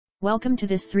Welcome to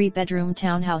this 3-bedroom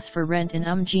townhouse for rent in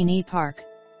Umgeni Park,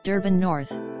 Durban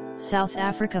North, South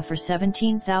Africa for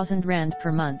 17,000 rand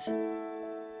per month.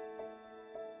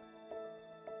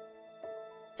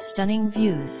 Stunning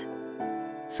views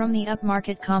from the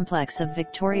upmarket complex of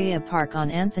Victoria Park on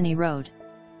Anthony Road.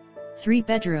 3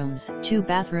 bedrooms, 2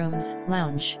 bathrooms,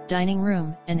 lounge, dining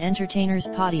room, and entertainer's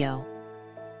patio.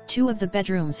 2 of the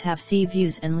bedrooms have sea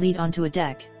views and lead onto a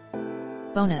deck.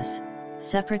 Bonus: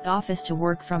 separate office to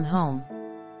work from home.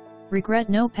 Regret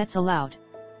no pets allowed.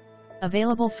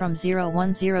 Available from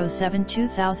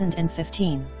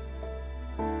 0107-2015.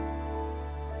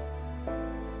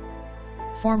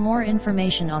 For more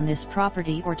information on this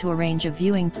property or to arrange a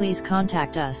viewing, please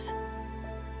contact us.